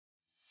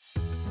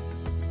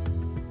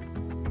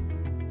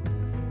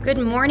Good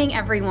morning,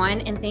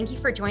 everyone, and thank you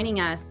for joining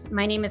us.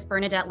 My name is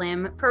Bernadette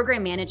Lim,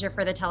 Program Manager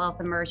for the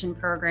Telehealth Immersion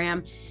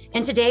Program,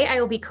 and today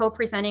I will be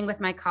co-presenting with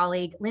my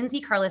colleague,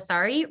 Lindsay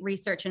Carlisari,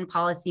 Research and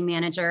Policy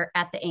Manager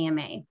at the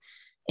AMA.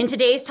 In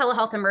today's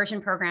Telehealth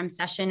Immersion Program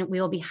session,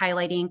 we will be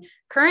highlighting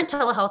current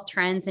telehealth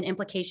trends and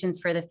implications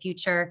for the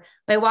future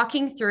by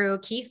walking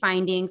through key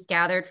findings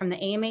gathered from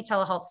the AMA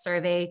Telehealth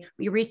Survey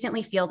we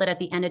recently fielded at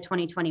the end of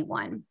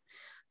 2021.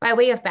 By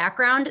way of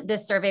background,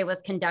 this survey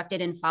was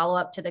conducted in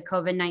follow-up to the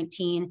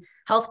COVID-19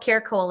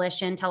 Healthcare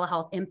Coalition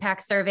Telehealth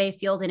Impact Survey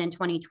fielded in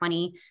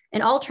 2020,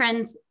 and all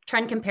trend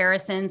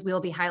comparisons we will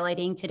be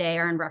highlighting today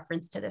are in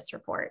reference to this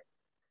report.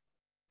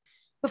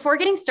 Before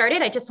getting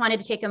started, I just wanted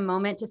to take a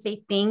moment to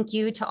say thank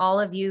you to all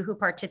of you who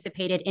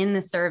participated in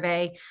the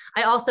survey.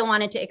 I also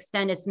wanted to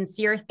extend a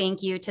sincere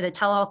thank you to the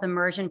Telehealth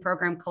Immersion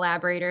Program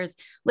collaborators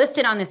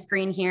listed on the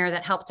screen here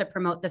that helped to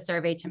promote the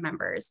survey to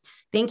members.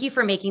 Thank you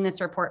for making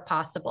this report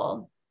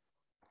possible.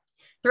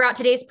 Throughout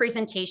today's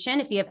presentation,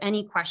 if you have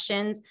any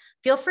questions,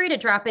 feel free to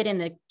drop it in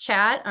the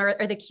chat or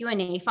the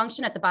Q&A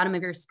function at the bottom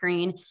of your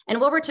screen, and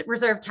we'll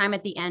reserve time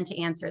at the end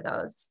to answer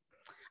those.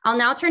 I'll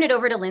now turn it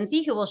over to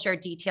Lindsay, who will share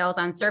details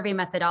on survey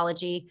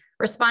methodology,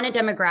 respondent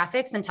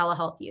demographics, and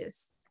telehealth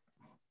use.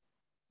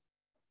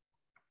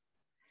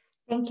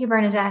 Thank you,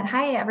 Bernadette.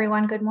 Hi,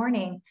 everyone. Good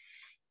morning.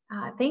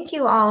 Thank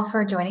you all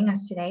for joining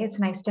us today. It's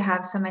nice to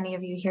have so many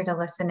of you here to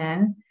listen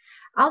in.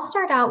 I'll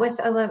start out with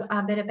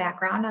a bit of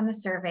background on the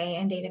survey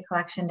and data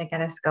collection to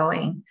get us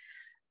going.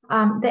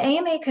 The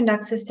AMA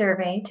conducts a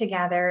survey to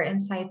gather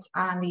insights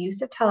on the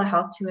use of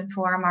telehealth to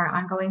inform our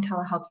ongoing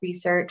telehealth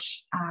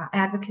research,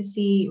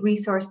 advocacy,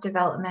 resource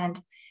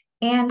development,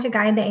 and to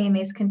guide the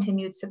AMA's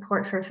continued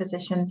support for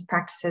physicians,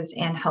 practices,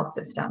 and health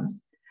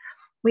systems.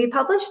 We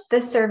published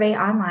this survey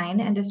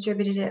online and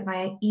distributed it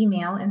via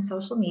email and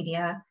social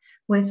media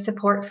with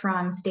support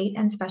from state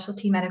and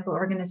specialty medical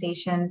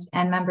organizations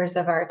and members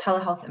of our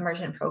telehealth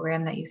immersion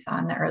program that you saw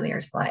in the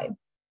earlier slide.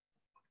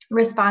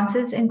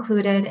 Responses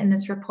included in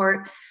this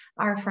report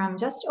are from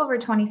just over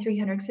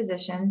 2,300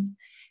 physicians.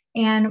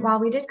 And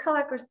while we did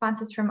collect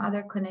responses from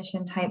other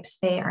clinician types,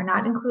 they are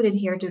not included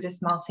here due to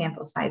small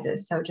sample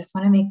sizes. So just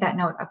want to make that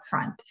note up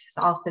front. This is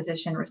all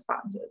physician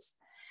responses.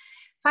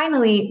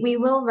 Finally, we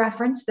will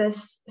reference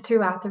this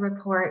throughout the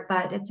report,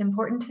 but it's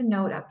important to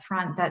note up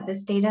front that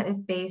this data is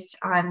based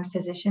on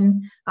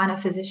a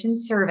physician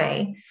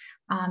survey.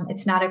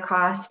 It's not a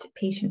cost,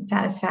 patient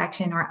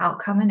satisfaction, or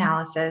outcome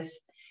analysis.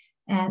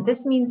 And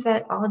this means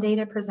that all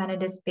data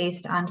presented is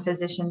based on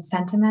physician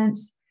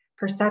sentiments,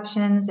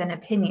 perceptions, and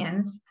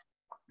opinions,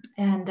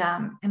 and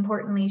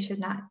importantly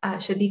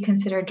should be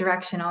considered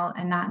directional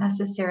and not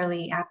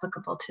necessarily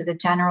applicable to the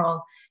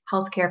general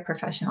healthcare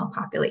professional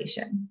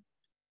population.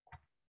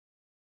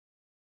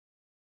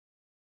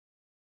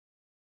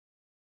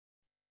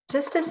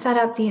 Just to set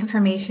up the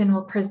information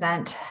we'll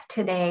present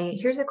today,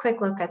 here's a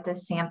quick look at the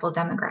sample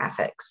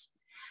demographics.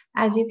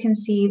 As you can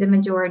see, the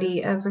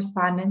majority of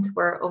respondents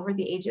were over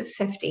the age of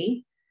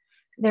 50.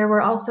 There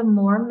were also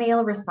more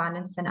male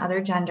respondents than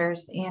other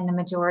genders, and the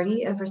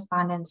majority of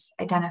respondents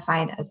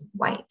identified as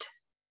white.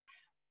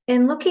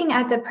 In looking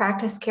at the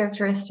practice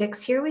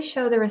characteristics, here we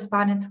show the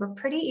respondents were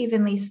pretty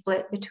evenly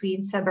split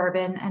between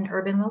suburban and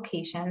urban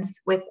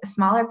locations, with a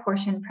smaller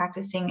portion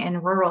practicing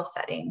in rural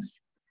settings.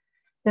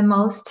 The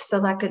most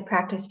selected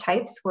practice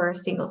types were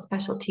single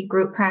specialty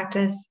group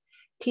practice,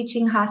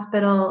 teaching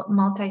hospital,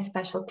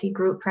 multi-specialty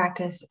group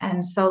practice,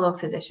 and solo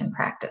physician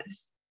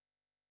practice.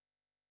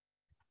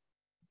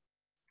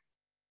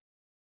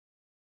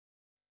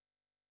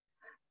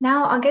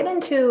 Now I'll get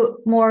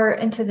more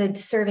into the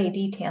survey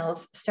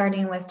details,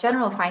 starting with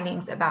general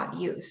findings about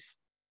use.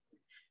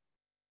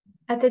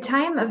 At the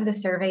time of the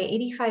survey,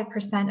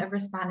 85% of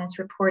respondents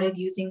reported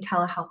using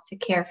telehealth to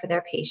care for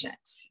their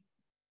patients.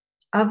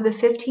 Of the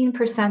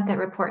 15% that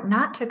report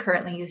not to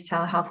currently use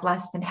telehealth,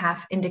 less than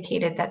half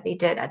indicated that they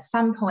did at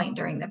some point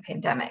during the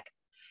pandemic.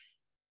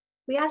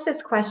 We asked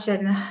this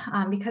question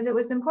because it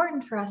was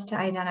important for us to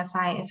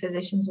identify if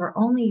physicians were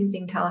only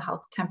using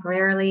telehealth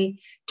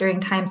temporarily during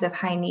times of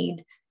high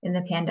need in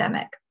the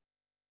pandemic.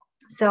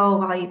 So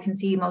while you can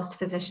see most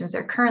physicians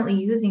are currently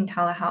using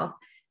telehealth,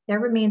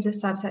 there remains a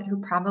subset who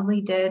probably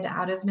did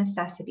out of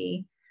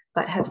necessity,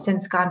 but have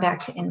since gone back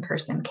to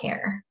in-person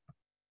care.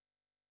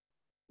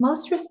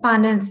 Most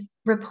respondents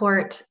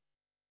report,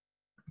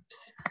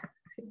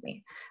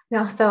 we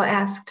also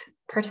asked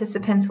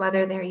participants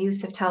whether their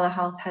use of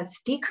telehealth has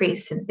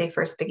decreased since they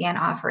first began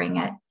offering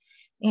it.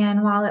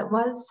 And while it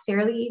was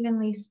fairly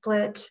evenly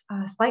split,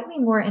 slightly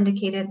more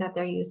indicated that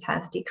their use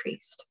has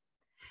decreased.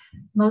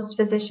 Most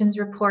physicians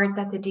report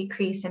that the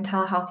decrease in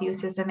telehealth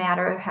use is a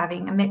matter of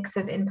having a mix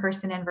of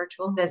in-person and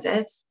virtual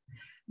visits,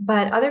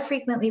 but other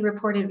frequently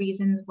reported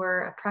reasons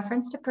were a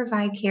preference to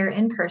provide care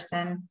in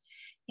person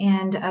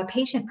and a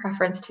patient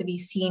preference to be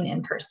seen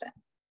in person.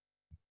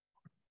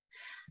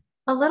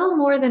 A little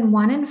more than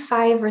 1 in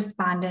 5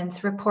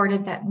 respondents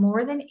reported that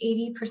more than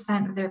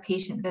 80% of their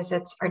patient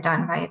visits are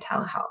done via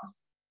telehealth.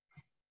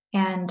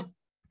 And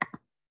I'm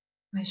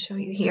going to show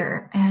you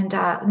here, and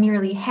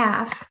nearly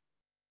half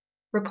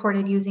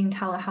reported using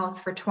telehealth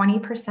for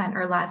 20%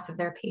 or less of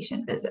their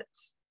patient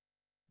visits.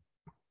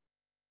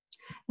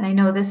 And I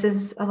know this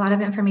is a lot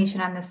of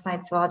information on this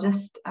slide, so I'll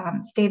just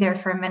stay there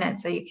for a minute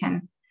so you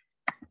can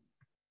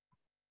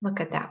look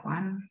at that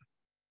one.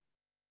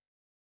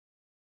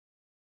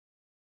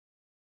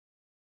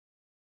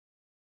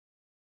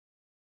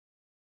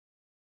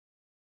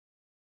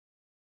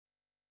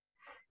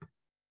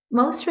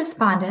 Most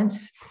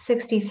respondents,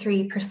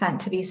 63%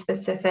 to be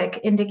specific,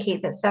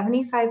 indicate that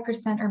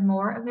 75% or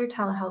more of their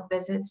telehealth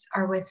visits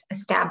are with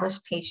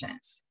established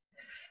patients.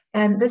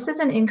 And this is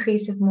an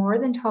increase of more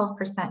than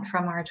 12%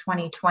 from our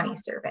 2020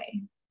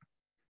 survey.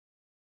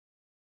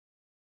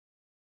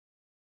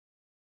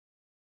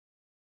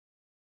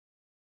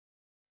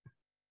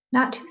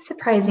 Not too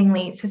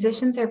surprisingly,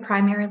 physicians are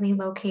primarily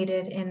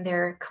located in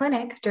their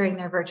clinic during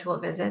their virtual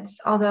visits,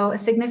 although a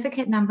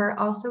significant number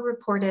also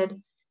reported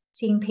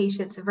seeing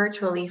patients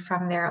virtually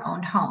from their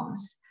own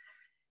homes.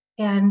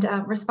 And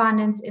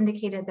respondents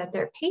indicated that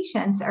their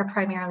patients are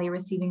primarily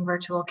receiving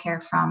virtual care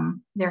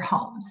from their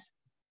homes.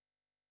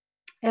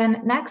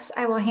 And next,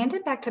 I will hand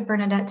it back to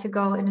Bernadette to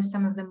go into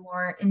some of the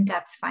more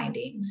in-depth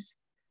findings.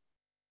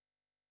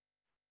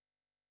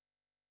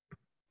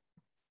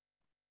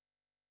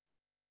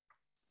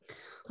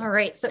 All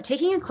right, so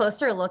taking a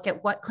closer look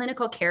at what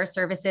clinical care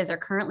services are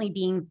currently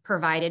being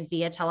provided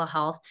via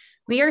telehealth,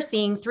 we are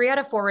seeing 3 out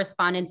of 4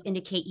 respondents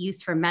indicate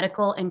use for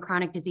medical and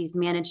chronic disease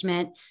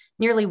management.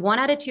 Nearly 1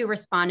 out of 2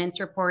 respondents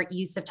report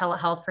use of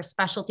telehealth for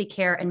specialty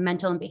care and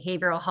mental and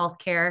behavioral health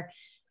care.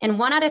 And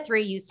 1 out of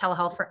 3 use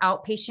telehealth for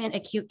outpatient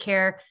acute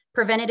care,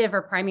 preventative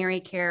or primary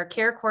care,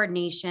 care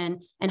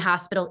coordination, and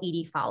hospital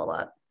ED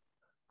follow-up.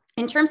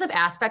 In terms of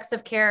aspects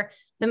of care,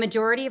 the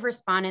majority of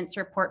respondents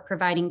report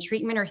providing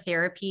treatment or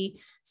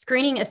therapy,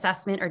 screening,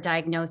 assessment, or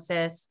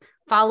diagnosis,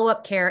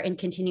 follow-up care, and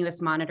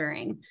continuous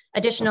monitoring.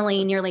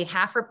 Additionally, nearly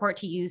half report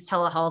to use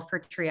telehealth for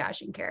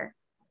triaging care.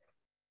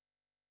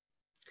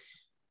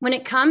 When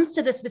it comes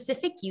to the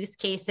specific use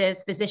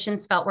cases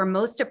physicians felt were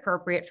most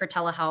appropriate for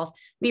telehealth,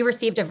 we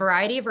received a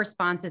variety of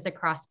responses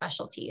across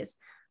specialties.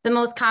 The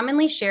most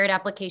commonly shared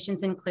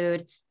applications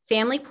include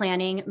family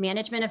planning,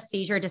 management of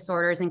seizure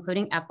disorders,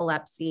 including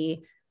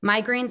epilepsy,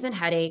 migraines and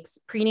headaches,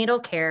 prenatal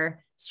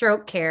care,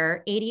 stroke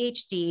care,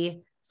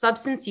 ADHD,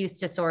 substance use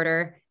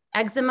disorder,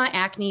 eczema,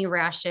 acne,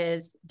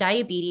 rashes,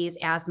 diabetes,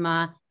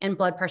 asthma, and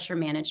blood pressure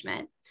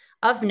management.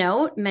 Of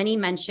note, many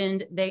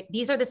mentioned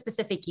these are the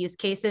specific use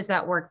cases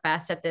that work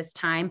best at this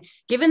time,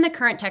 given the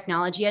current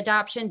technology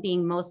adoption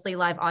being mostly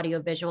live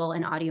audiovisual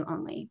and audio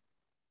only.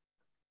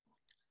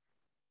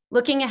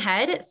 Looking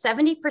ahead,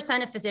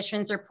 70% of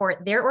physicians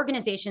report their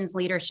organization's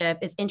leadership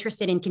is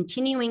interested in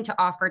continuing to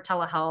offer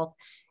telehealth,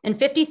 and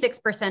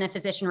 56% of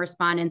physician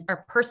respondents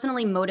are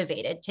personally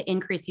motivated to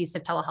increase use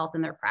of telehealth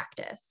in their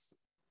practice.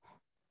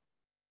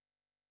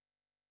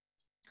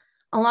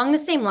 Along the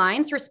same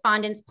lines,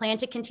 respondents plan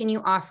to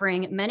continue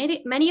offering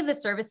many of the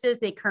services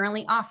they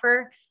currently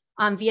offer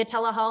via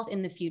telehealth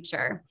in the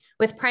future,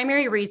 with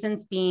primary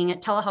reasons being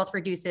telehealth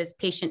reduces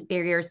patient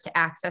barriers to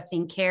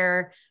accessing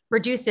care,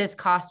 reduces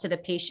costs to the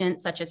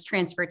patient, such as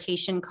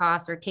transportation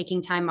costs or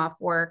taking time off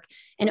work,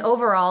 and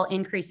overall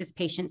increases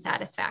patient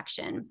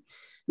satisfaction.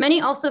 Many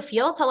also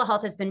feel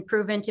telehealth has been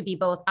proven to be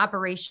both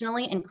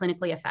operationally and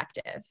clinically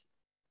effective.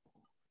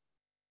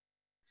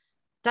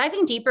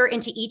 Diving deeper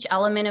into each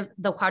element of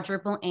the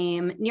quadruple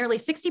aim, nearly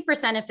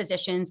 60% of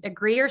physicians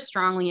agree or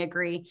strongly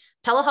agree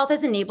telehealth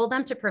has enabled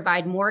them to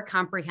provide more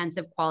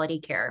comprehensive quality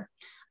care.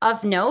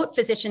 Of note,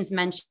 physicians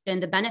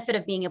mentioned the benefit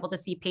of being able to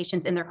see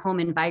patients in their home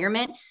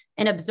environment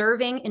and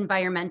observing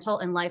environmental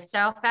and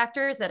lifestyle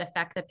factors that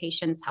affect the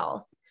patient's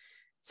health.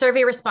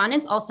 Survey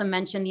respondents also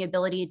mentioned the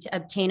ability to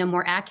obtain a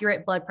more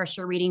accurate blood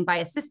pressure reading by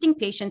assisting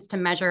patients to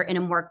measure in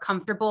a more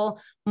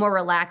comfortable, more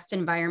relaxed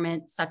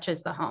environment, such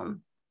as the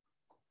home.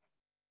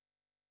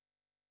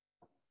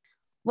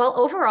 While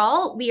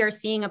overall, we are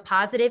seeing a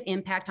positive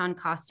impact on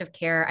cost of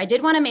care, I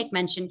did want to make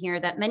mention here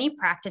that many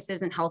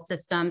practices and health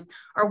systems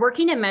are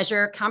working to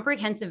measure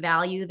comprehensive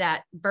value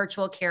that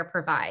virtual care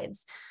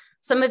provides.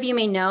 Some of you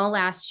may know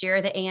last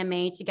year, the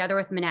AMA, together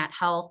with Manat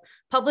Health,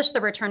 published the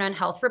Return on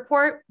Health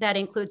report that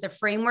includes a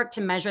framework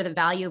to measure the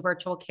value of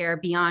virtual care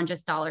beyond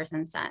just dollars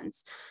and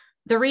cents.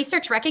 The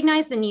research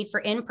recognized the need for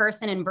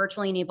in-person and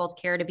virtually enabled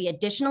care to be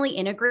additionally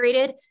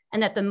integrated,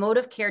 and that the mode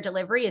of care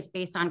delivery is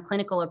based on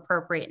clinical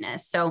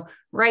appropriateness. So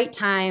right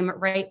time,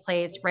 right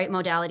place, right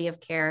modality of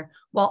care,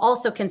 while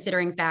also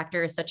considering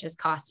factors such as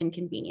cost and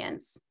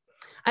convenience.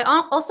 I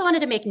also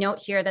wanted to make note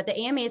here that the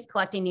AMA is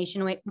collecting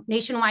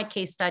nationwide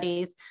case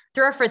studies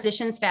through our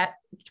Physicians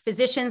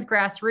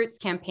Grassroots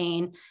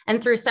campaign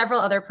and through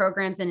several other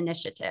programs and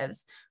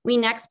initiatives. We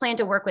next plan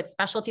to work with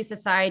specialty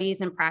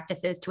societies and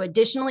practices to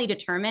additionally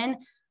determine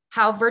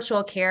how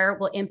virtual care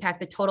will impact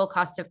the total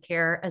cost of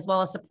care, as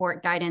well as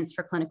support guidance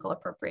for clinical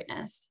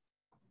appropriateness.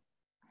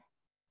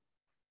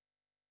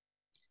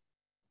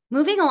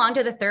 Moving along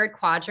to the third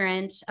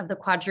quadrant of the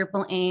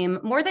quadruple aim,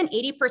 more than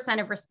 80%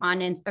 of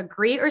respondents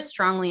agree or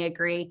strongly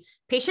agree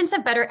patients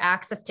have better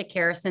access to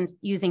care since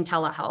using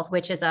telehealth,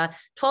 which is a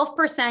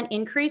 12%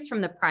 increase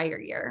from the prior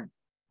year.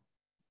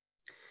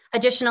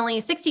 Additionally,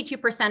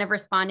 62% of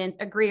respondents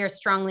agree or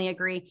strongly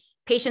agree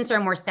patients are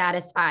more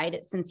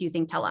satisfied since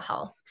using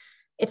telehealth.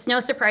 It's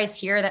no surprise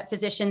here that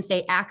physicians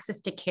say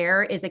access to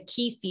care is a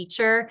key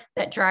feature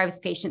that drives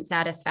patient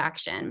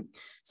satisfaction.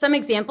 Some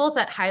examples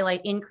that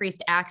highlight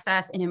increased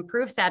access and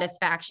improved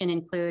satisfaction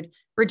include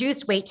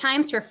reduced wait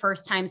times for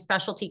first-time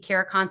specialty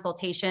care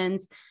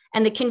consultations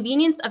and the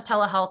convenience of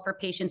telehealth for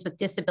patients with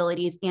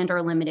disabilities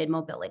and/or limited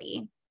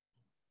mobility.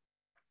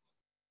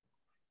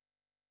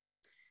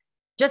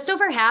 Just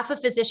over half of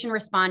physician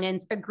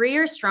respondents agree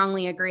or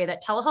strongly agree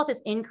that telehealth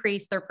has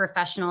increased their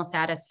professional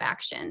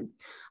satisfaction.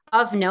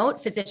 Of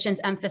note,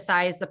 physicians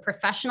emphasize the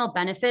professional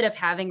benefit of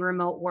having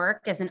remote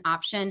work as an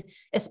option,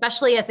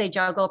 especially as they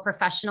juggle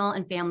professional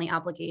and family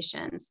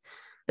obligations.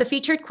 The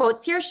featured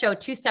quotes here show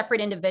two separate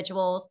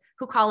individuals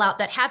who call out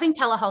that having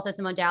telehealth as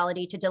a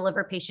modality to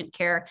deliver patient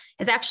care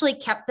has actually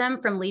kept them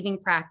from leaving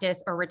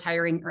practice or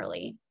retiring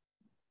early.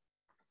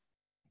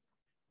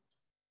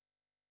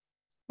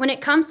 When it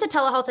comes to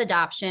telehealth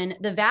adoption,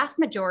 the vast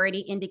majority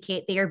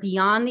indicate they are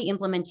beyond the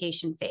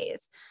implementation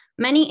phase.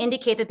 Many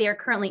indicate that they are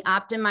currently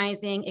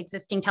optimizing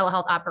existing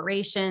telehealth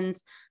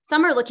operations.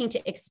 Some are looking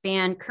to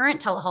expand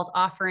current telehealth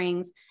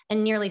offerings,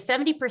 and nearly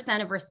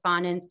 70% of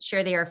respondents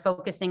share they are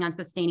focusing on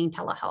sustaining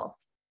telehealth.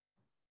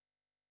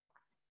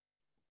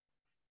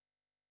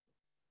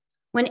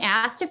 When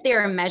asked if they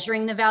are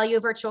measuring the value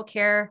of virtual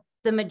care,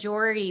 the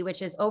majority,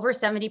 which is over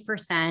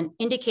 70%,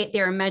 indicate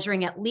they are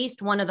measuring at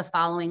least one of the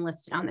following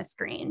listed on the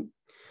screen.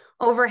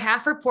 Over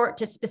half report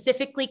to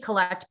specifically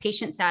collect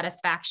patient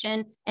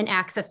satisfaction and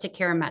access to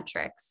care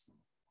metrics.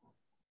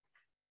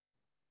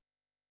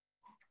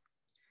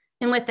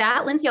 And with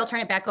that, Lindsay, I'll turn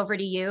it back over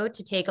to you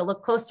to take a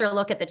closer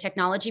look at the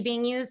technology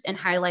being used and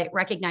highlight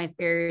recognized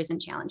barriers and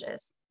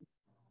challenges.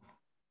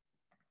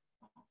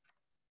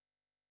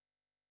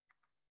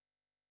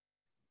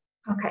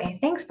 Okay,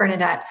 thanks,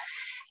 Bernadette.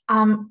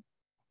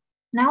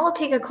 Now we'll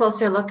take a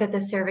closer look at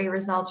the survey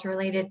results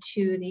related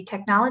to the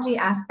technology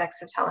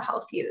aspects of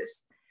telehealth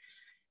use.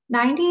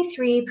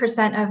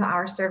 93% of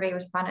our survey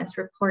respondents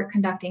report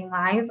conducting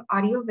live,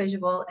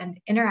 audiovisual, and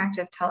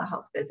interactive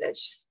telehealth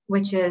visits,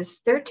 which is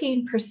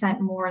 13%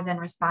 more than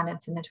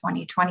respondents in the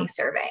 2020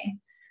 survey.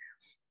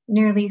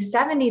 Nearly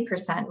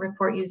 70%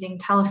 report using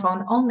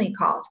telephone-only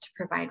calls to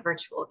provide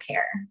virtual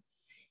care.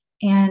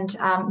 And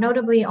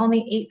notably,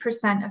 only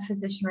 8% of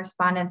physician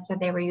respondents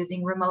said they were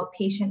using remote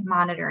patient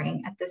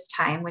monitoring at this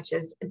time, which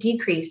is a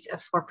decrease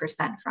of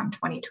 4% from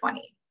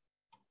 2020.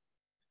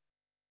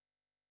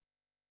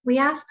 We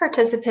asked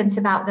participants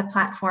about the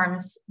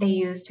platforms they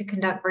use to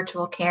conduct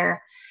virtual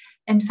care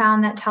and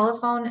found that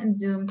telephone and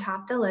Zoom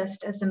topped the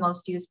list as the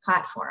most used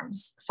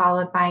platforms,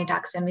 followed by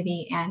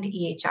Doximity and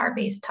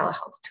EHR-based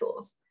telehealth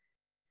tools.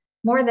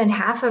 More than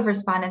half of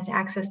respondents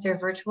access their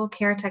virtual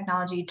care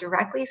technology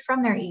directly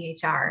from their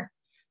EHR,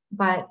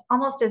 but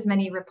almost as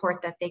many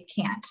report that they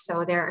can't,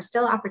 so there are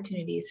still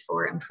opportunities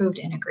for improved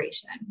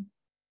integration.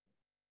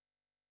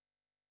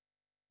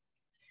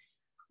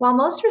 While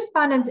most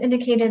respondents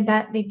indicated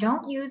that they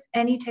don't use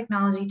any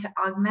technology to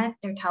augment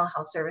their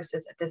telehealth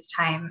services at this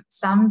time,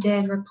 some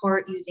did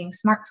report using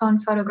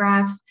smartphone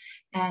photographs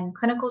and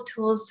clinical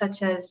tools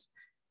such as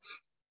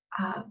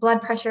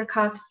blood pressure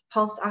cuffs,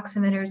 pulse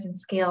oximeters, and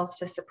scales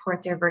to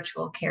support their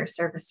virtual care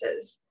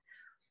services.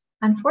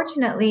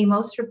 Unfortunately,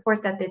 most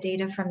report that the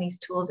data from these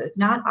tools is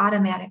not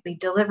automatically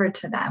delivered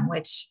to them,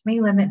 which may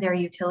limit their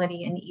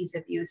utility and ease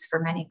of use for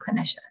many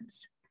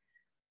clinicians.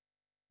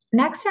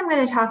 Next, I'm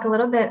going to talk a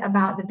little bit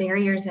about the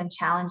barriers and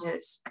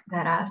challenges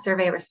that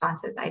survey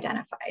responses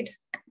identified.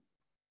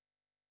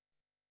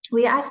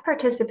 We asked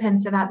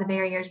participants about the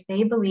barriers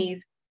they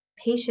believe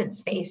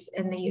patients face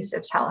in the use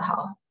of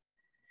telehealth.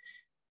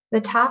 The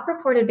top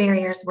reported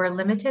barriers were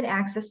limited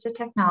access to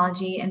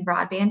technology and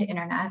broadband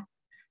internet,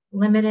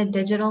 limited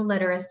digital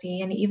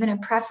literacy, and even a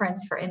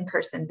preference for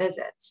in-person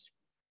visits.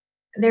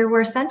 There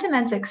were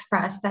sentiments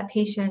expressed that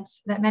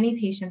many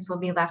patients will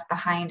be left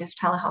behind if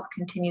telehealth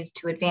continues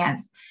to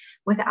advance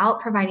without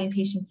providing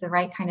patients the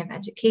right kind of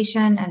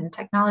education and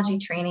technology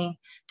training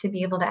to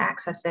be able to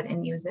access it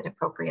and use it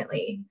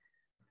appropriately.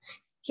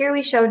 Here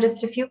we show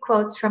just a few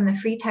quotes from the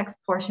free text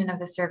portion of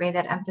the survey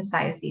that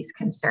emphasize these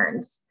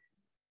concerns.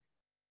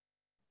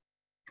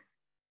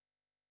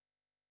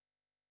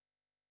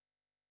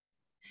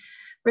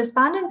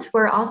 Respondents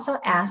were also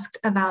asked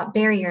about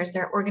barriers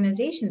their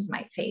organizations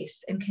might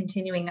face in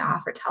continuing to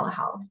offer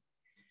telehealth.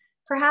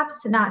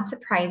 Perhaps not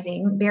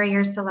surprising,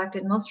 barriers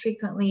selected most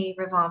frequently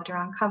revolved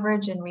around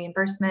coverage and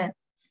reimbursement,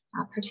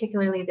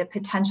 particularly the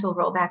potential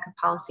rollback of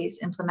policies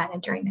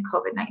implemented during the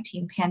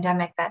COVID-19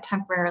 pandemic that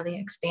temporarily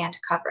expand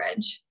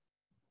coverage.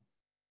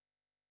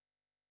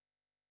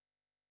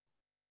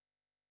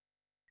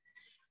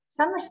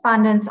 Some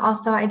respondents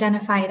also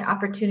identified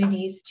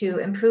opportunities to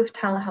improve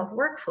telehealth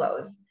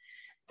workflows.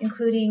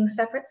 including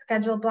separate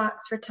schedule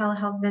blocks for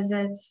telehealth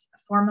visits,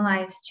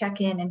 formalized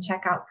check-in and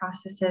check-out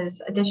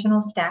processes,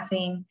 additional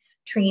staffing,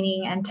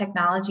 training, and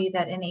technology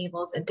that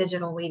enables a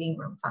digital waiting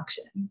room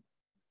function.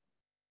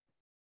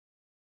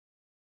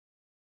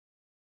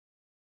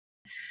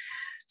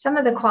 Some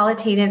of the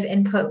qualitative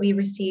input we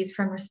received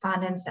from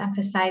respondents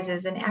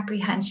emphasizes an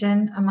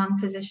apprehension among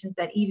physicians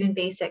that even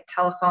basic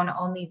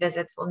telephone-only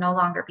visits will no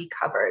longer be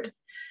covered.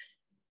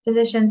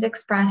 Physicians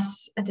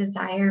express a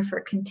desire for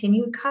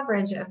continued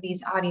coverage of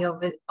these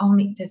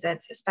audio-only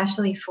visits,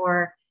 especially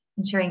for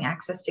ensuring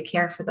access to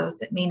care for those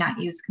that may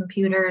not use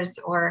computers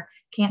or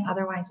can't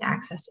otherwise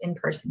access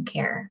in-person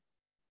care.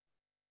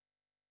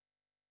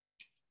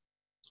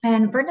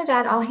 And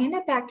Bernadette, I'll hand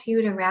it back to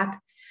you to wrap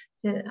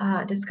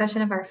the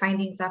discussion of our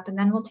findings up, and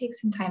then we'll take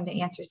some time to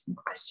answer some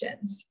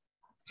questions.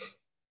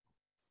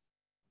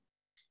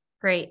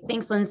 Great,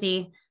 thanks,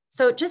 Lindsay.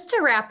 So just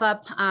to wrap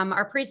up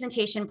our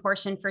presentation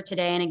portion for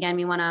today, and again,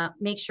 we wanna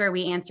make sure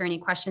we answer any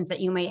questions that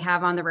you might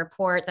have on the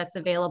report that's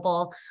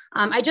available.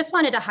 I just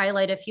wanted to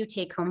highlight a few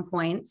take-home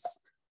points.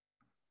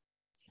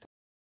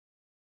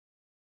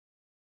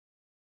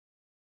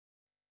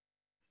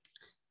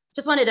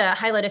 Just wanted to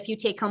highlight a few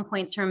take-home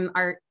points from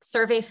our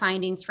survey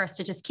findings for us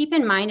to just keep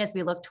in mind as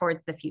we look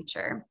towards the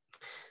future.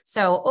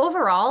 So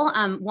overall,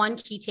 one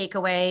key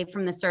takeaway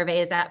from the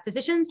survey is that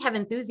physicians have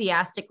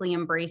enthusiastically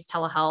embraced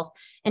telehealth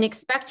and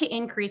expect to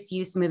increase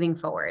use moving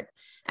forward.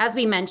 As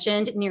we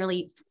mentioned,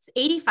 nearly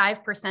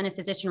 85% of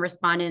physician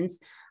respondents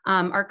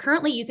are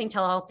currently using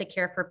telehealth to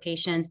care for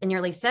patients, and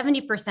nearly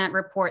 70%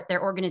 report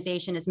their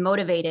organization is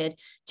motivated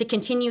to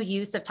continue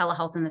use of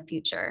telehealth in the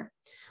future.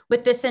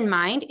 With this in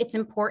mind, it's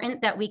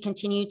important that we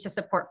continue to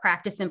support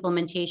practice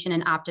implementation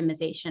and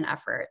optimization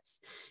efforts.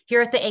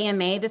 Here at the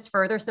AMA, this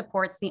further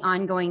supports the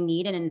ongoing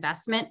need and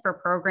investment for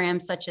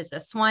programs such as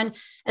this one,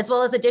 as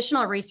well as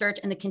additional research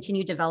and the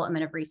continued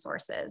development of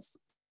resources.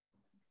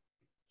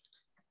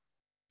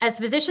 As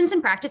physicians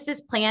and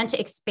practices plan to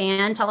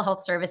expand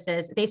telehealth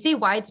services, they say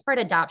widespread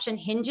adoption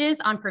hinges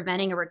on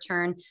preventing a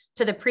return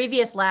to the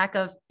previous lack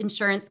of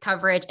insurance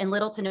coverage and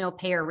little to no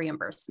payer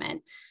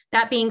reimbursement.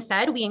 That being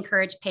said, we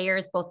encourage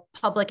payers, both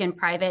public and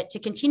private, to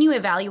continue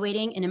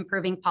evaluating and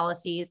improving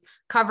policies,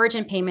 coverage,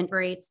 and payment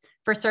rates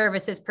for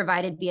services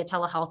provided via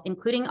telehealth,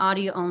 including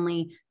audio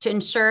only, to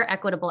ensure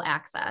equitable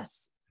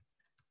access.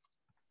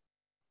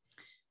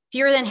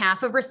 Fewer than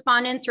half of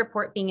respondents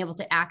report being able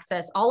to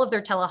access all of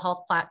their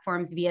telehealth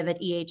platforms via the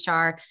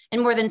EHR,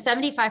 and more than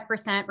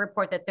 75%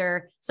 report that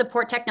their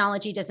support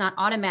technology does not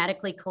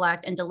automatically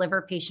collect and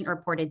deliver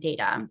patient-reported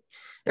data.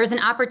 There's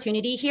an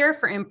opportunity here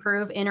for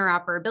improved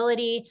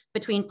interoperability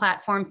between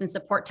platforms and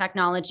support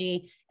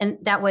technology, and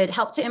that would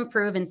help to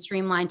improve and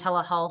streamline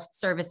telehealth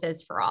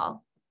services for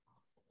all.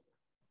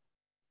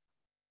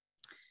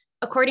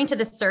 According to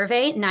the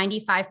survey,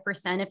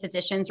 95% of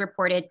physicians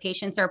reported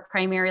patients are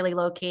primarily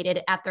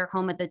located at their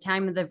home at the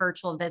time of the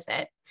virtual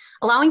visit.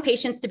 Allowing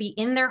patients to be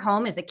in their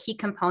home is a key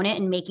component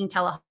in making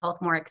telehealth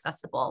more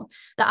accessible.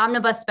 The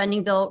omnibus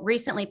spending bill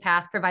recently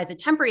passed provides a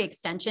temporary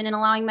extension in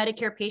allowing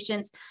Medicare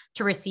patients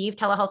to receive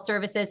telehealth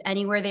services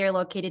anywhere they are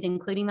located,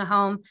 including the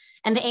home.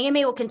 And the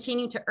AMA will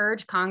continue to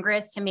urge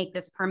Congress to make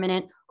this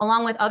permanent,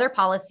 along with other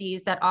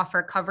policies that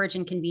offer coverage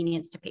and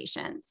convenience to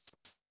patients.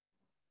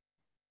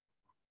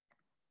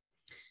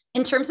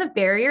 In terms of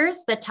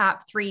barriers, the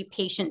top 3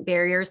 patient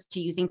barriers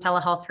to using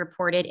telehealth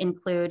reported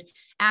include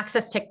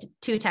access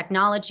to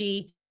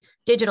technology,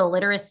 digital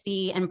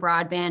literacy, and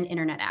broadband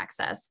internet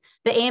access.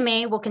 The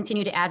AMA will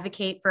continue to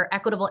advocate for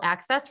equitable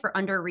access for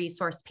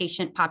under-resourced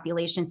patient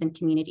populations and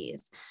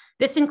communities.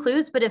 This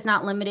includes, but is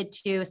not limited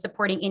to,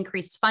 supporting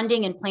increased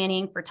funding and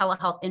planning for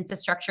telehealth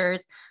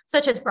infrastructures,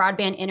 such as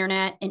broadband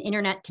internet and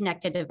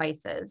internet-connected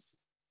devices.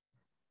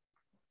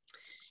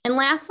 And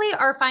lastly,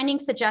 our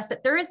findings suggest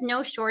that there is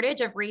no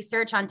shortage of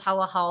research on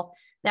telehealth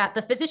that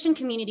the physician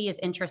community is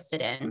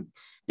interested in.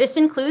 This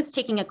includes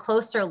taking a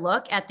closer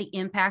look at the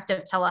impact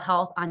of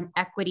telehealth on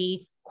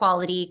equity,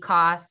 quality,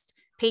 cost,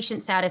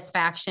 patient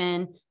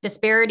satisfaction,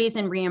 disparities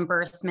in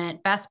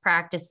reimbursement, best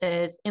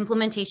practices,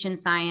 implementation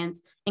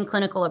science, and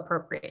clinical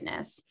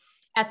appropriateness.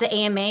 At the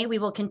AMA, we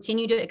will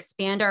continue to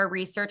expand our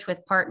research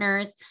with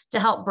partners to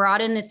help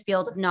broaden this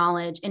field of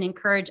knowledge and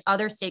encourage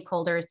other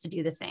stakeholders to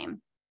do the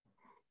same.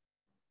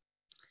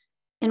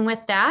 And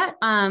with that,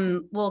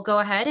 we'll go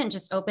ahead and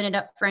just open it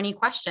up for any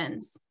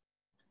questions.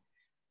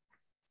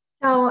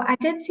 So I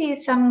did see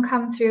some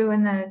come through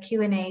in the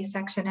Q&A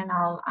section, and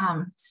I'll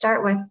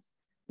start with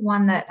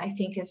one that I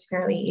think is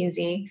fairly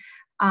easy.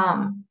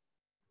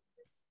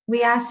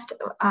 We asked,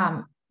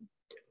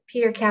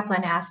 Peter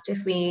Kaplan asked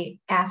if we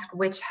asked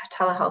which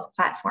telehealth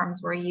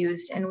platforms were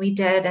used, and we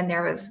did, and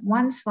there was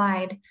one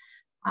slide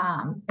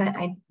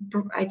that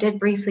I did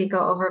briefly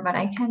go over, but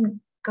I can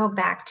go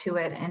back to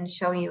it and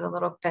show you a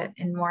little bit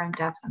in more in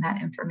depth on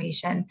that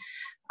information.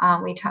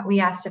 We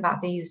asked about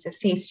the use of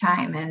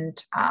FaceTime,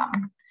 and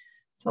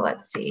so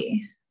let's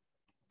see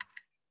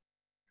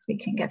if we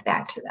can get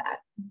back to that.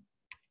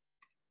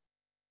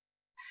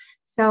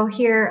 So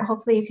here,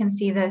 hopefully you can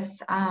see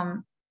this.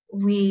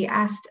 we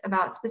asked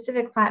about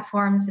specific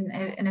platforms,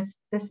 and if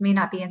this may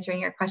not be answering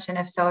your question,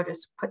 if so,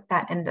 just put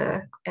that in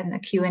the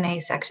Q&A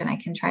section. I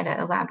can try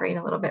to elaborate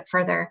a little bit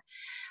further.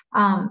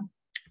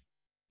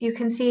 You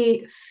can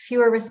see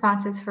fewer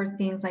responses for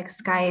things like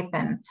Skype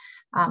and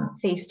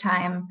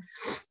FaceTime.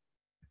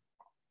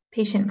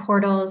 Patient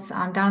portals,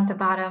 down at the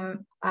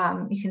bottom,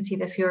 you can see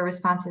the fewer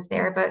responses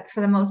there, but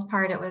for the most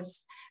part, it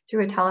was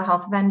through a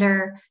telehealth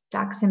vendor,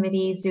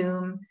 Doximity,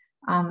 Zoom,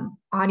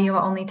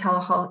 audio-only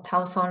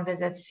telephone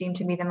visits seem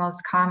to be the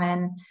most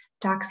common.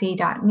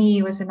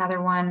 Doxy.me was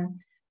another one,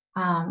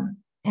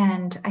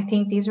 and I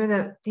think these were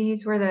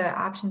the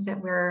options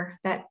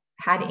that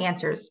had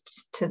answers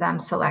to them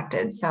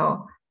selected.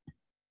 So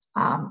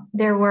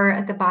there were,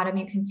 at the bottom,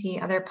 you can see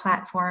other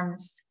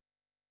platforms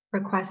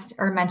request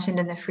or mentioned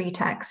in the free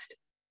text,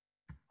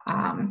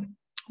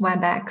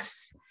 WebEx,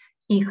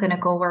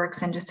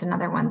 eClinicalWorks, and just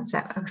another ones,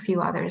 a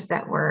few others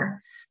that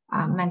were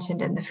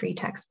mentioned in the free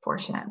text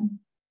portion.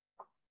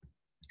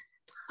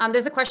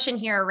 There's a question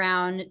here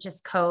around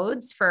just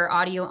codes for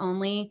audio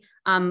only.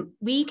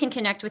 We can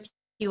connect with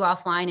you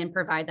offline and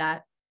provide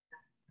that.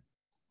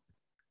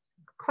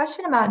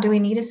 Question about, do we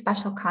need a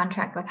special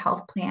contract with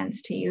health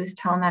plans to use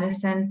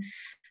telemedicine?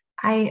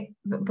 I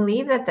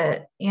believe that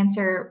the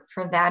answer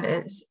for that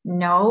is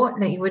no,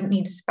 that you wouldn't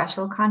need a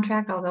special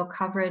contract, although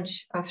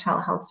coverage of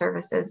telehealth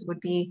services would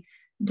be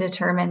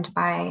determined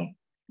by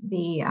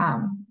the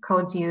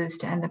codes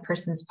used and the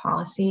person's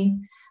policy.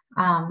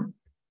 I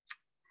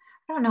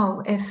don't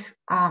know if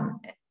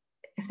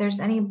there's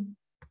any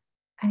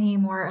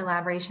more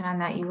elaboration on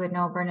that, you would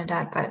know,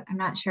 Bernadette, but I'm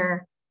not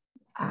sure.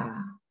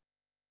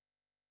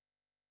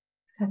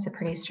 That's a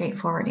pretty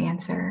straightforward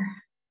answer.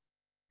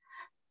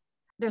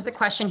 There's a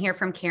question here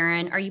from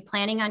Karen. Are you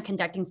planning on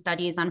conducting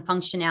studies on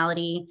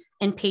functionality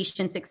and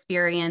patients'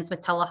 experience with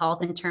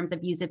telehealth in terms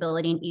of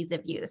usability and ease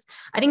of use?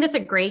 I think that's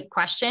a great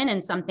question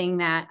and something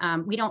that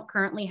we don't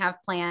currently have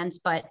planned,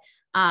 but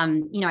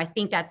I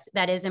think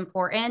that is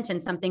important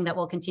and something that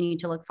we'll continue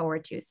to look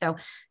forward to. So,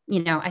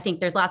 I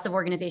think there's lots of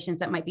organizations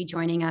that might be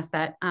joining us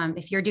that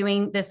if you're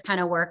doing this kind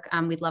of work,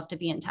 we'd love to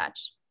be in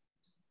touch.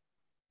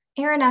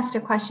 Aaron asked a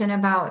question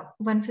about,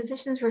 when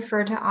physicians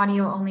refer to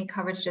audio-only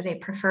coverage, do they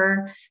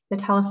prefer the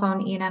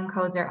telephone E&M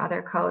codes or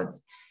other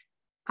codes?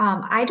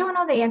 I don't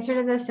know the answer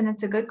to this, and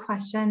it's a good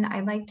question.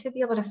 I'd like to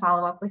be able to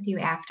follow up with you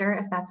after,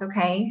 if that's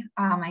okay.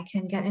 I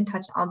can get in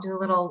touch. I'll do a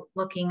little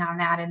looking on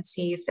that and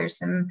see if there's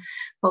some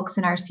folks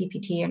in our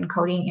CPT and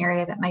coding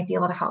area that might be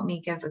able to help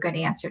me give a good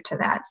answer to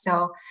that.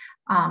 So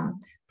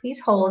please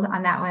hold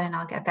on that one and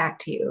I'll get back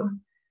to you.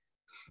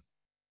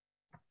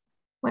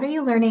 What are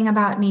you learning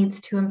about needs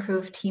to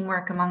improve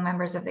teamwork among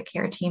members of the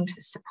care team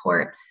to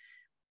support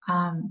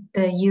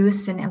the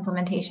use and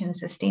implementation and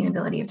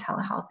sustainability of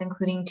telehealth,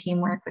 including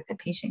teamwork with the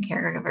patient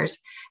caregivers?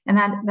 And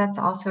that's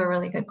also a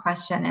really good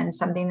question, and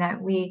something that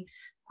we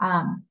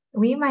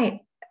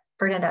might,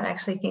 Bernadette,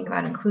 actually think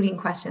about including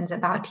questions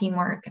about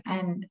teamwork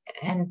and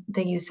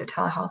the use of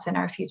telehealth in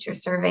our future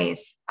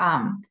surveys.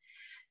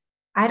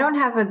 I don't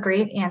have a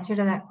great answer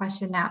to that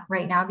question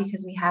right now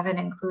because we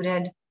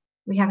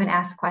haven't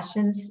asked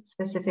questions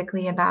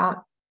specifically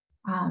about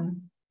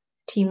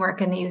teamwork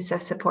and the use of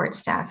support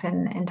staff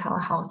in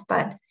telehealth,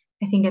 but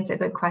I think it's a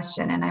good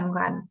question, and I'm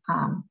glad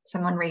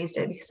someone raised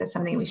it because it's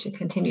something we should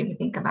continue to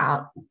think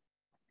about.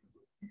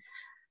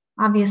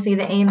 Obviously,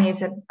 the AMA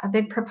is a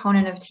big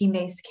proponent of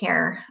team-based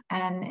care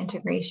and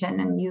integration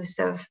and use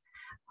of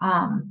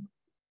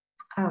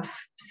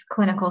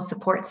clinical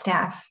support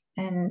staff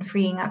and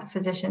freeing up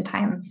physician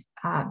time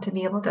to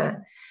be able to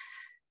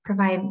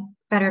provide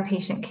better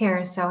patient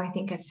care. So I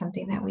think it's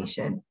something that we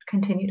should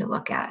continue to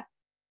look at.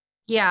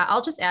 Yeah,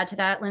 I'll just add to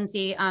that,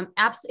 Lindsay.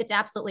 It's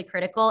absolutely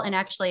critical. And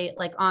actually,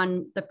 like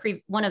on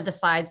one of the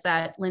slides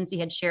that Lindsay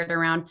had shared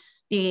around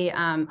the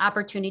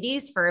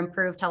opportunities for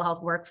improved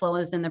telehealth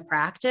workflows in the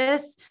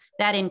practice,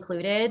 that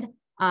included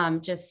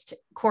just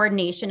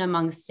coordination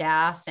among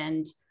staff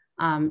and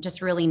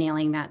just really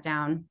nailing that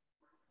down.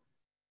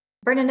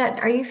 Bernadette,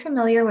 are you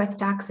familiar with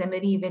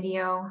Doximity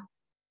video?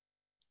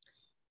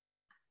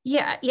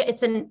 Yeah,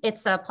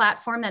 it's a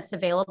platform that's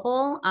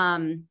available.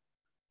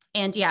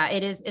 And yeah,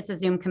 it's a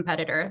Zoom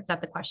competitor. Is that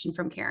the question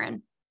from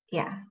Karen?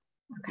 Yeah.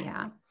 Okay.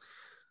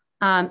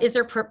 Yeah. Is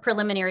there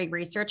preliminary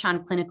research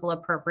on clinical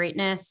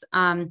appropriateness?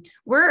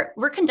 We're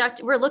looking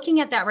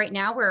at that right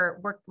now.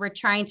 We're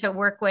trying to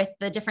work with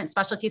the different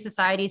specialty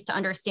societies to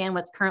understand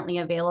what's currently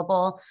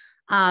available.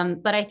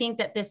 But I think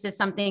that this is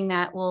something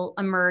that will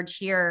emerge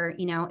here,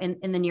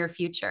 in the near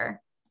future.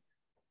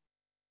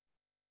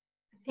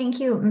 Thank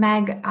you,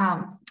 Meg.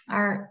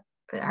 Our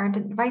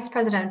Vice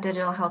President of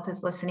Digital Health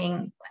is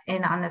listening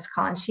in on this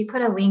call, and she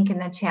put a link in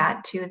the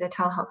chat to the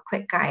Telehealth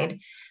Quick Guide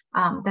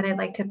that I'd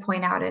like to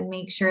point out and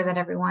make sure that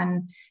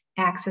everyone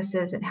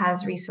accesses. It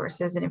has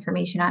resources and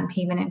information on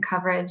payment and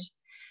coverage.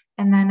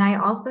 And then I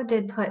also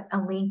did put a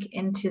link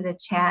into the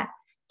chat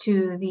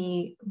to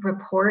the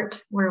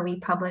report where we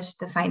published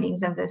the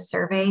findings of this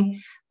survey.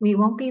 We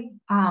won't be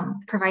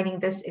providing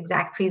this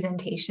exact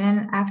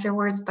presentation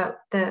afterwards, but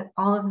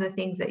all of the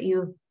things that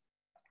you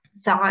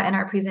saw in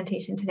our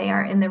presentation today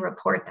are in the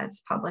report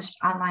that's published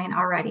online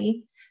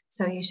already.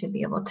 So you should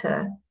be able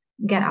to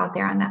get out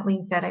there on that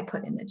link that I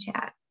put in the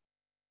chat.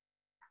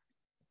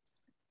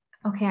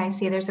 Okay, I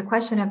see there's a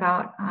question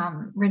about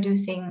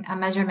reducing a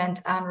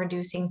measurement on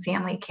reducing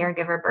family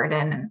caregiver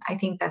burden. And I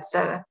think that's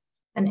an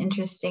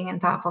interesting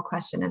and thoughtful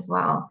question as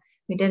well.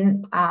 We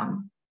didn't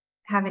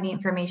have any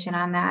information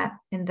on that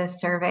in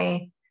this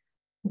survey,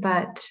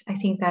 but I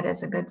think that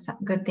is a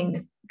good thing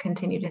to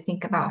continue to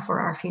think about for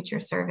our future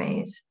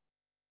surveys.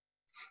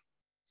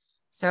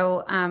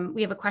 So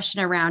we have a question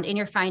around, in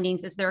your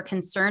findings, is there a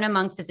concern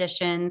among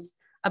physicians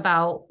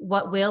about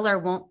what will or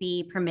won't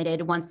be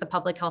permitted once the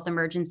public health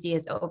emergency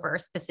is over,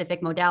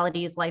 specific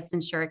modalities,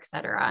 licensure, et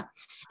cetera?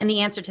 And the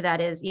answer to that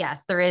is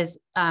yes, there is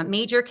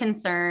major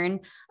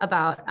concern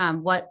about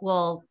what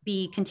will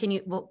be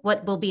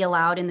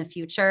allowed in the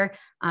future,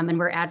 and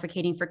we're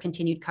advocating for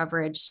continued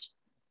coverage.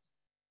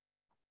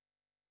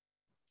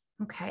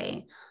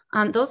 Okay.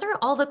 Those are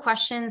all the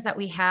questions that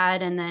we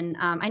had. And then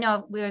I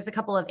know there's a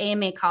couple of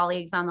AMA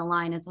colleagues on the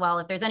line as well.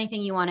 If there's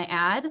anything you want to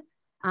add,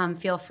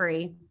 feel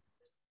free.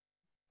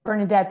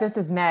 Bernadette, this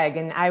is Meg,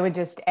 and I would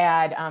just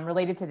add,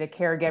 related to the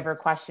caregiver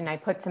question, I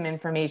put some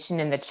information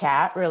in the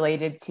chat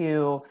related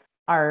to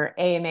our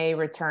AMA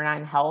return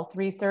on health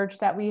research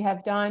that we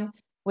have done,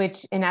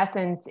 which in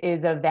essence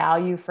is a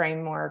value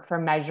framework for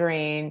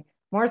measuring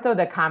more so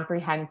the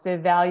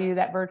comprehensive value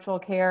that virtual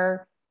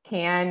care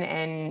can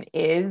and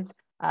is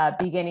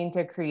beginning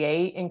to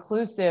create,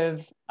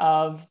 inclusive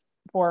of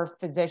for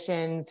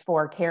physicians,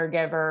 for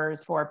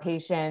caregivers, for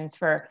patients,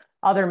 for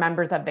other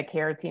members of the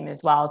care team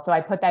as well. So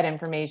I put that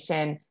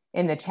information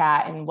in the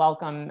chat and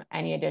welcome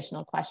any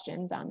additional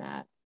questions on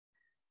that.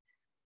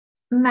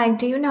 Meg,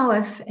 do you know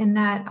if in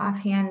that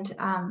offhand,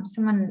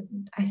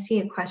 I see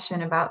a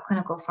question about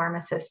clinical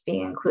pharmacists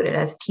being included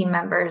as team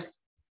members.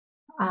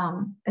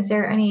 Is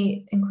there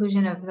any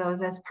inclusion of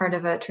those as part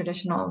of a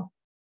traditional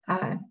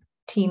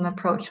team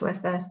approach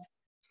with this?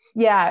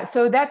 Yeah,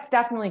 so that's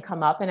definitely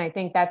come up. And I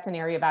think that's an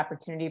area of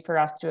opportunity for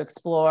us to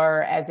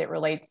explore as it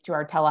relates to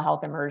our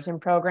telehealth immersion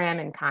program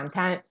and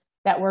content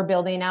that we're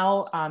building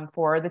out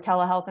for the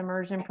telehealth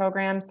immersion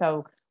program.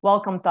 So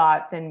welcome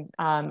thoughts. And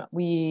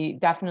we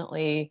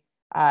definitely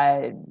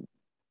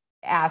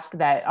ask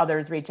that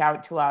others reach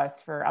out to us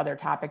for other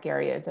topic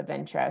areas of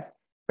interest.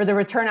 For the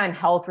return on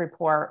health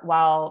report,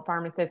 while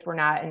pharmacists were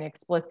not an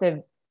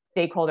explicit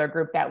stakeholder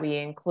group that we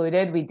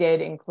included, we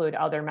did include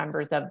other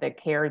members of the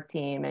care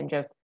team and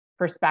just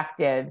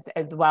perspectives,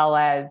 as well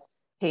as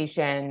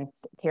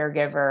patients,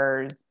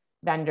 caregivers,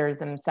 vendors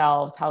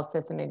themselves, health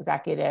system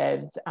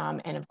executives,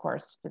 and of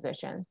course,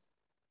 physicians.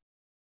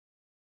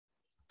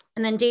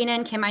 And then Dana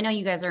and Kim, I know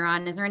you guys are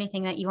on. Is there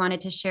anything that you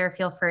wanted to share?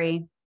 Feel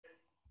free.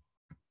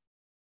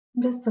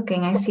 I'm just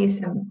looking, I see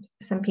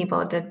some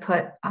people did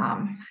put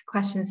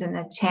questions in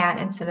the chat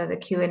instead of the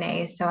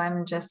Q&A. So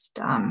I'm just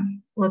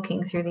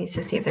looking through these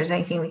to see if there's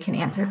anything we can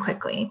answer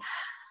quickly.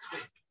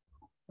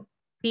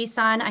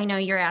 Bisan, I know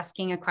you're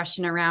asking a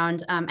question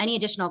around any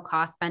additional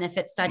cost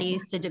benefit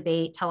studies to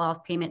debate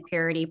telehealth payment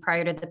parity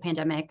prior to the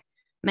pandemic.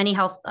 Many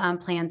health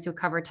plans who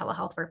cover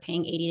telehealth were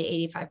paying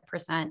 80 to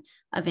 85%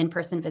 of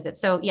in-person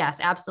visits. So yes,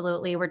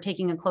 absolutely. We're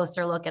taking a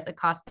closer look at the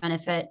cost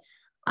benefit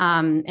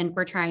and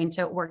we're trying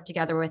to work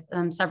together with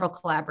several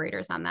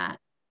collaborators on that.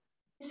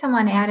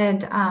 Someone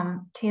added,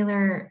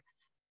 Taylor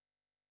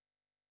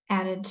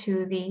added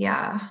to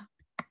the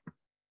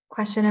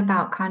question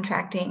about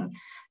contracting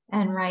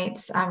and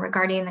rights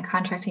regarding the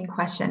contracting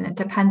question. It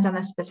depends on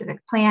the specific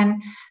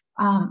plan.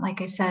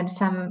 Like I said,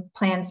 some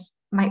plans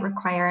might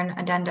require an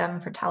addendum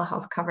for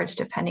telehealth coverage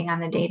depending on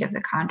the date of the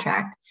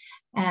contract.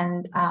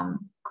 And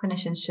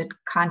clinicians should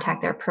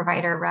contact their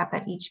provider rep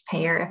at each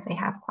payer if they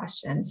have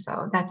questions.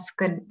 So that's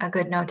a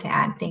good note to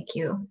add. Thank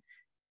you.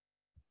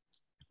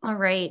 All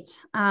right.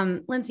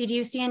 Lindsay, do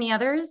you see any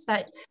others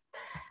that?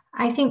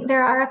 I think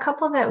there are a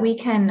couple that we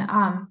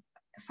can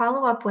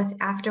follow up with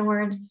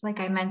afterwards, like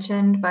I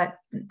mentioned, but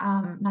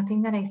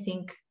nothing that I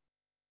think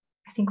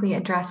we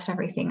addressed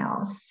everything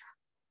else.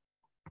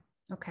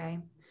 Okay.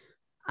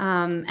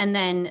 And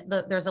then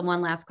there's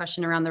one last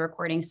question around the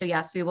recording. So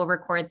yes, we will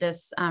record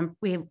this.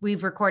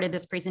 We've recorded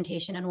this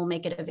presentation and we'll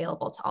make it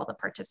available to all the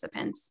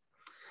participants.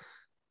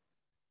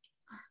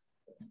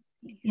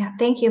 Yeah,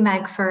 thank you,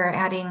 Meg, for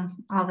adding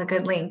all the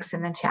good links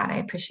in the chat. I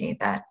appreciate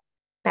that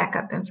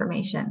backup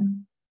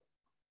information.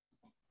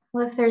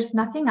 Well, if there's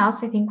nothing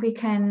else, I think we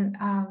can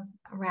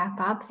wrap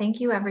up. Thank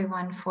you,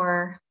 everyone,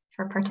 for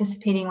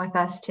participating with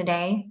us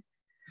today.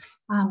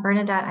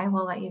 Bernadette, I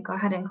will let you go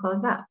ahead and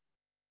close up.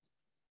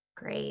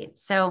 Great.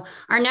 So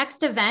our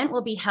next event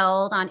will be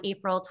held on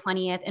April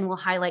 20th and will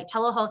highlight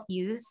telehealth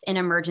use in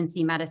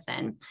emergency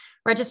medicine.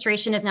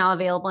 Registration is now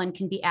available and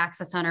can be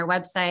accessed on our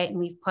website. And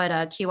we've put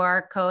a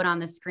QR code on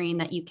the screen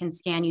that you can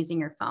scan using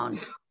your phone.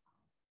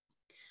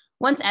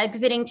 Once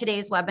exiting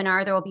today's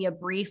webinar, there will be a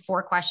brief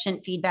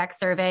 4-question feedback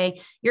survey.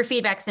 Your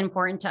feedback is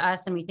important to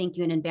us and we thank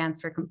you in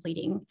advance for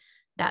completing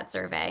that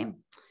survey.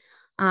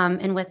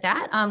 And with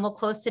that, we'll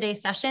close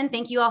today's session.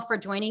 Thank you all for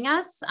joining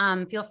us.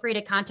 Feel free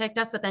to contact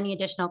us with any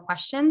additional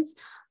questions.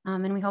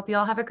 And we hope you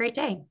all have a great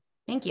day.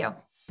 Thank you.